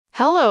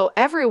Hello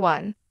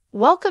everyone,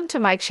 welcome to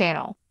my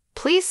channel.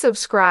 Please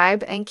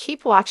subscribe and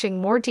keep watching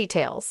more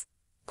details.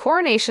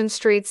 Coronation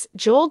Street's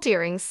Joel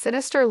Deering's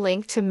sinister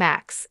link to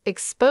Max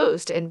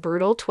exposed in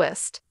brutal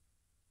twist.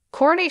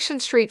 Coronation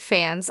Street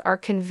fans are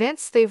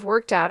convinced they've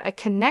worked out a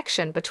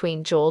connection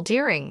between Joel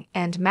Deering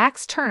and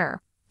Max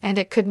Turner, and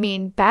it could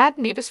mean bad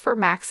news for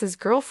Max's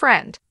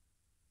girlfriend.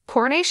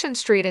 Coronation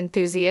Street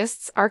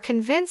enthusiasts are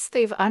convinced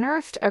they've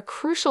unearthed a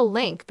crucial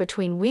link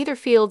between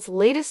Weatherfield's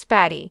latest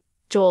baddie,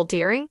 Joel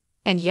Deering,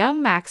 and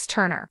young Max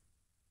Turner.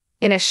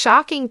 In a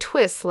shocking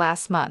twist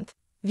last month,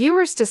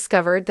 viewers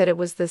discovered that it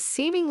was the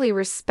seemingly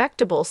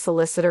respectable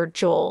solicitor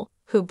Joel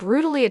who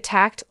brutally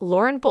attacked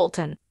Lauren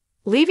Bolton,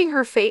 leaving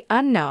her fate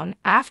unknown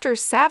after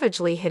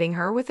savagely hitting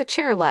her with a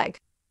chair leg.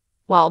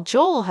 While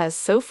Joel has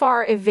so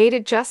far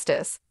evaded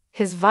justice,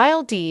 his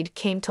vile deed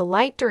came to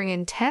light during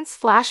intense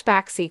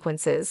flashback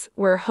sequences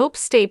where Hope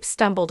Stape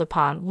stumbled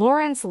upon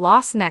Lauren's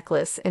lost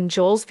necklace in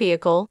Joel's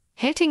vehicle,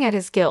 hinting at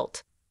his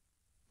guilt.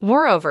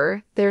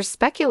 Moreover, there's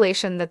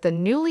speculation that the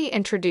newly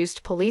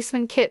introduced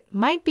policeman Kit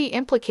might be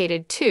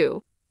implicated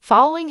too,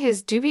 following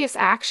his dubious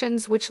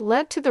actions which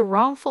led to the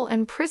wrongful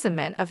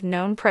imprisonment of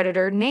known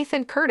predator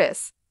Nathan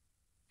Curtis.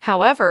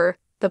 However,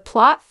 the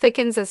plot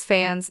thickens as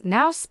fans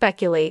now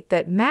speculate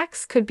that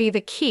Max could be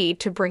the key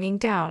to bringing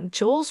down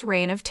Joel's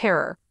reign of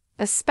terror,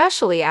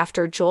 especially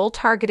after Joel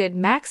targeted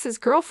Max's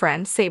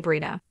girlfriend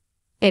Sabrina.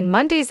 In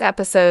Monday's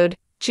episode,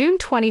 June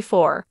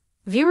 24,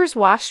 viewers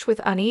watched with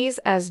unease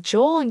as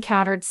Joel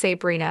encountered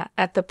Sabrina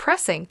at the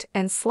precinct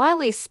and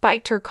slyly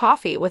spiked her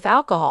coffee with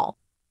alcohol.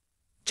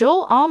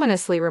 Joel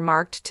ominously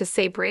remarked to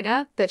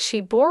Sabrina that she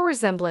bore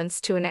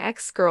resemblance to an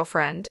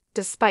ex-girlfriend,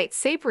 despite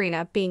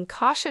Sabrina being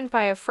cautioned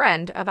by a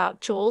friend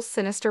about Joel's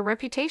sinister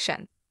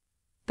reputation.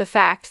 The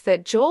fact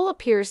that Joel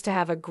appears to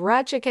have a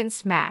grudge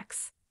against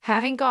Max,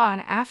 having gone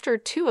after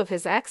two of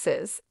his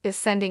exes, is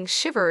sending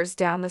shivers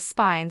down the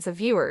spines of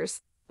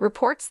viewers,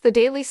 reports the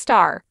Daily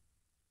Star.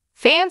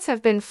 Fans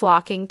have been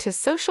flocking to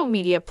social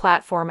media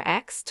platform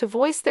X to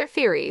voice their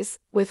theories,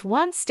 with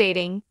one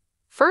stating,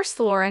 "First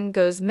Lauren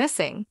goes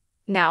missing,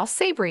 now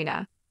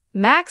Sabrina.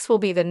 Max will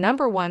be the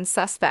 #1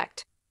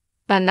 suspect."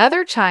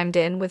 Another chimed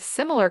in with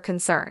similar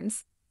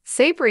concerns.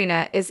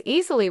 "Sabrina is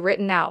easily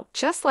written out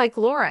just like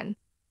Lauren.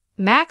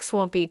 Max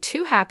won't be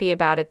too happy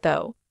about it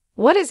though.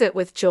 What is it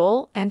with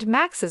Joel and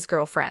Max's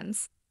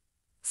girlfriends?"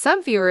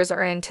 Some viewers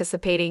are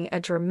anticipating a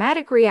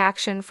dramatic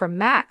reaction from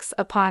Max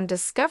upon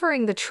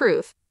discovering the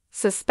truth,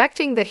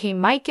 suspecting that he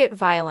might get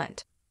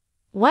violent.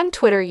 One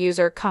Twitter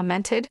user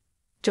commented,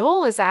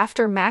 "Joel is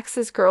after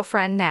Max's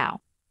girlfriend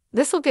now.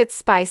 This'll get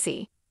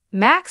spicy.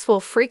 Max will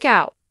freak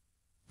out."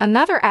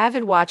 Another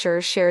avid watcher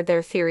shared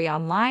their theory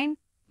online.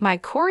 "My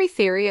Corey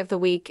theory of the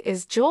week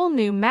is Joel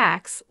knew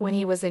Max when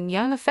he was in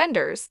Young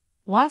Offenders,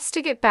 wants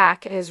to get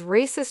back at his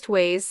racist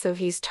ways so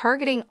he's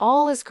targeting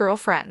all his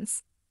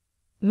girlfriends."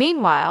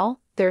 Meanwhile,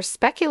 there's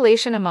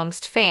speculation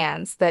amongst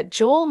fans that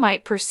Joel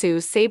might pursue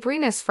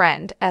Sabrina's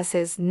friend as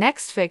his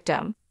next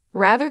victim,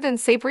 rather than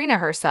Sabrina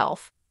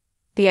herself.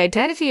 The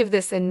identity of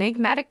this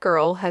enigmatic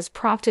girl has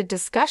prompted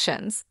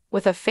discussions,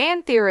 with a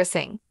fan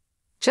theorizing,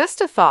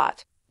 "Just a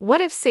thought, what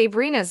if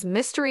Sabrina's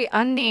mystery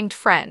unnamed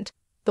friend,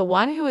 the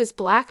one who is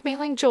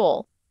blackmailing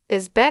Joel,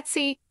 is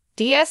Betsy,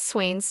 D.S.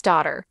 Swain's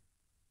daughter?"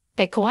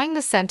 Echoing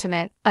the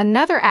sentiment,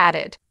 another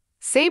added,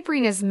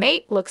 "Sabrina's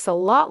mate looks a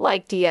lot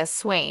like D.S.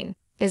 Swain.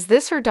 Is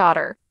this her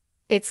daughter?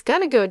 It's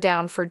gonna go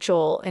down for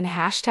Joel in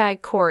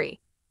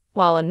 #Corey."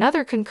 While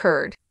another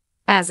concurred,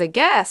 "As a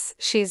guess,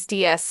 she's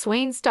D.S.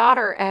 Swain's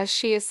daughter as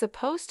she is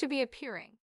supposed to be appearing."